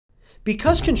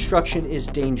Because construction is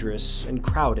dangerous and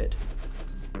crowded,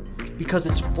 because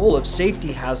it's full of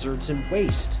safety hazards and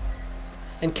waste,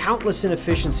 and countless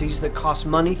inefficiencies that cost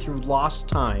money through lost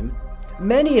time,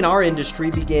 many in our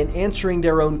industry began answering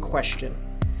their own question.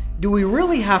 Do we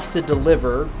really have to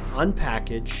deliver,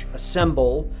 unpackage,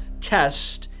 assemble,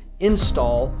 test,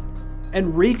 install,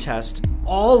 and retest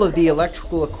all of the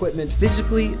electrical equipment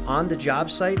physically on the job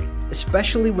site,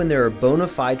 especially when there are bona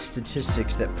fide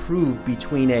statistics that prove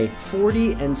between a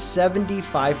 40 and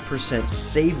 75%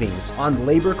 savings on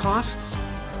labor costs?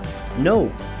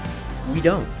 No, we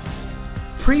don't.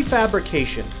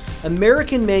 Prefabrication,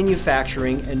 American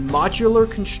manufacturing and modular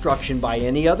construction by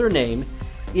any other name,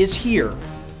 is here.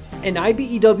 And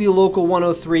IBEW Local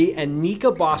 103 and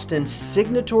NECA Boston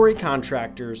signatory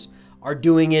contractors are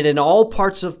doing it in all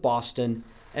parts of Boston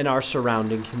and our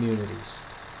surrounding communities.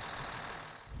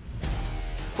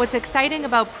 What's exciting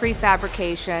about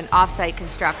prefabrication, offsite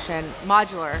construction,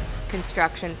 modular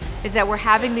construction is that we're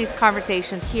having these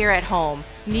conversations here at home,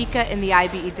 NECA and the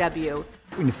IBEW.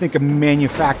 When you think of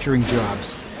manufacturing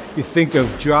jobs, you think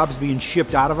of jobs being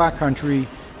shipped out of our country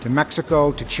to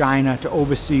Mexico, to China, to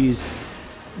overseas,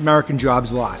 American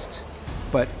jobs lost.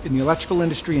 But in the electrical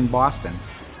industry in Boston,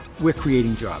 we're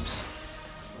creating jobs.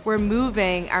 We're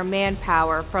moving our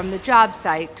manpower from the job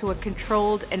site to a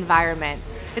controlled environment.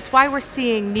 It's why we're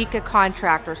seeing NECA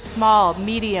contractors, small,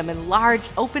 medium, and large,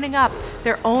 opening up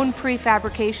their own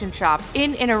prefabrication shops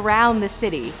in and around the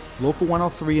city. Local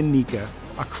 103 and NECA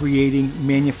are creating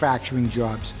manufacturing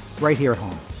jobs right here at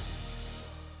home.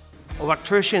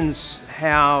 Electricians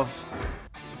have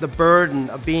the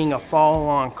burden of being a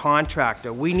follow-on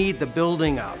contractor. We need the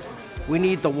building up. We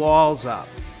need the walls up.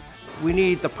 We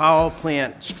need the power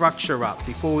plant structure up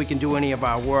before we can do any of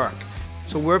our work.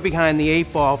 So we're behind the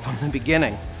 8 ball from the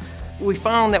beginning. We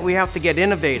found that we have to get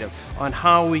innovative on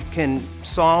how we can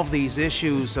solve these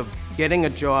issues of getting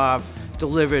a job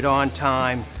delivered on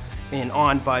time and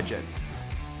on budget.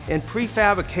 And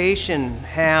prefabrication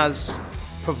has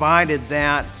provided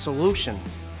that solution.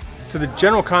 To the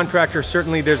general contractor,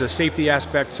 certainly there's a safety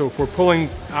aspect, so if we're pulling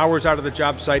hours out of the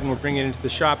job site and we're bringing it into the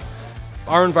shop,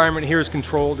 our environment here is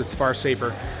controlled, it's far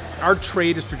safer. Our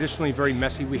trade is traditionally very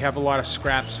messy. We have a lot of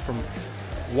scraps from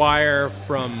wire,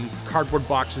 from cardboard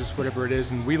boxes, whatever it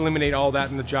is, and we eliminate all that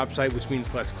in the job site, which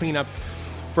means less cleanup.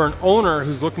 For an owner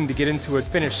who's looking to get into a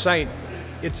finished site,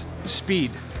 it's speed.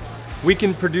 We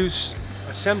can produce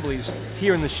assemblies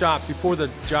here in the shop before the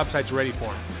job site's ready for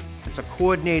them. It's a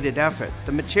coordinated effort.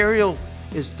 The material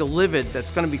is delivered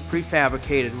that's going to be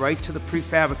prefabricated right to the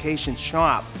prefabrication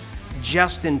shop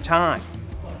just in time.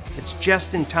 It's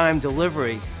just in time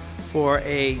delivery for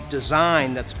a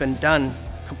design that's been done,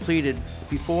 completed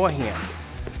beforehand.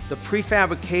 The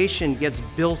prefabrication gets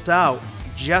built out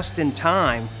just in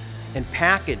time and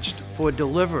packaged for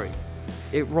delivery.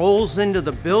 It rolls into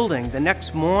the building the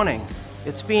next morning.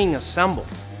 It's being assembled.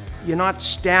 You're not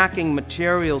stacking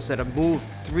materials that have moved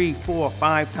 3, 4,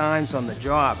 5 times on the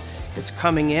job. It's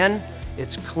coming in,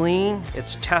 it's clean,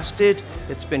 it's tested,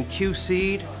 it's been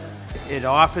QC'd. It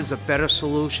offers a better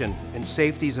solution, and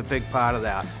safety is a big part of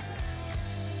that.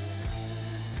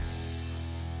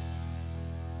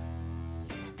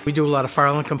 We do a lot of fire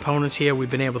alarm components here. We've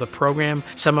been able to program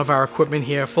some of our equipment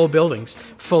here, full buildings,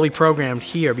 fully programmed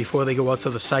here before they go out to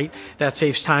the site. That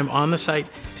saves time on the site,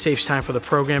 saves time for the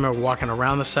programmer walking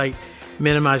around the site,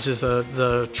 minimizes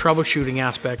the troubleshooting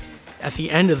aspect at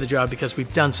the end of the job because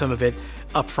we've done some of it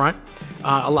up front.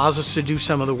 Allows us to do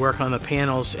some of the work on the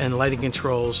panels and lighting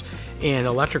controls and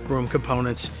electric room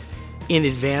components in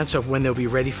advance of when they'll be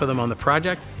ready for them on the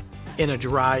project, in a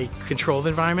dry, controlled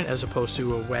environment as opposed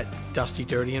to a wet, dusty,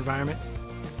 dirty environment.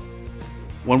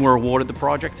 When we're awarded the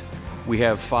project, we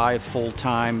have 5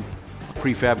 full-time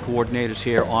prefab coordinators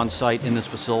here on site in this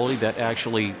facility that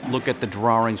actually look at the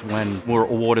drawings when we're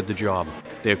awarded the job.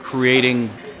 They're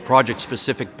creating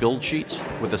project-specific build sheets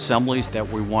with assemblies that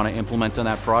we want to implement on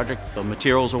that project. The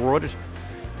materials are ordered,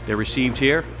 they're received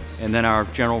here, and then our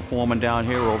general foreman down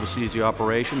here who oversees the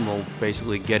operation will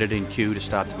basically get it in queue to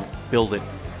start to build it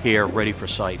here ready for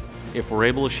site. If we're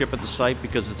able to ship at the site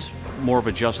because it's more of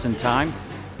a just-in-time,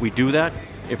 we do that.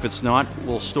 If it's not,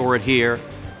 we'll store it here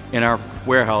in our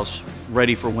warehouse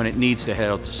ready for when it needs to head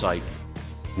out to site.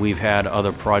 We've had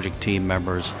other project team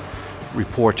members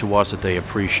report to us that they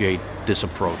appreciate this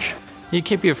approach. You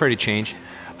can't be afraid of change.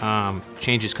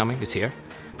 Change is coming, it's here.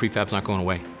 Prefab's not going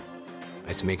away.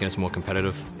 It's making us more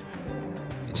competitive.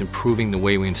 It's improving the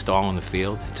way we install in the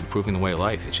field. It's improving the way of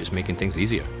life. It's just making things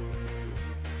easier.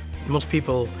 Most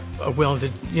people are willing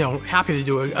to, happy to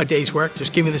do a day's work.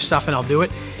 Just give me the stuff and I'll do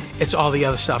it. It's all the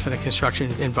other stuff in a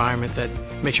construction environment that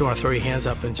makes you want to throw your hands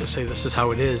up and just say, this is how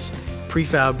it is.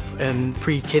 Prefab and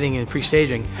pre-kitting and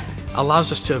pre-staging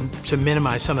allows us to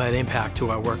minimize some of that impact to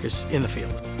our workers in the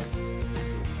field.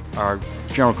 Our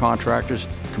general contractors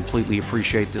completely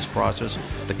appreciate this process.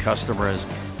 The customer has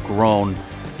grown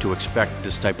to expect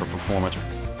this type of performance.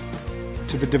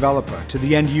 To the developer, to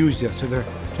the end user, to the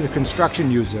construction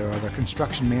user or the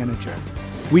construction manager,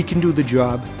 we can do the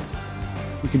job.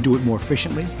 We can do it more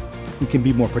efficiently. We can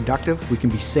be more productive. We can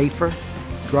be safer,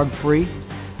 drug-free,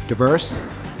 diverse,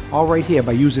 all right here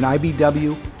by using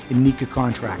IBEW and NECA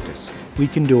contractors. We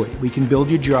can do it. We can build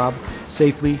your job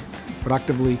safely,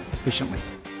 productively, efficiently.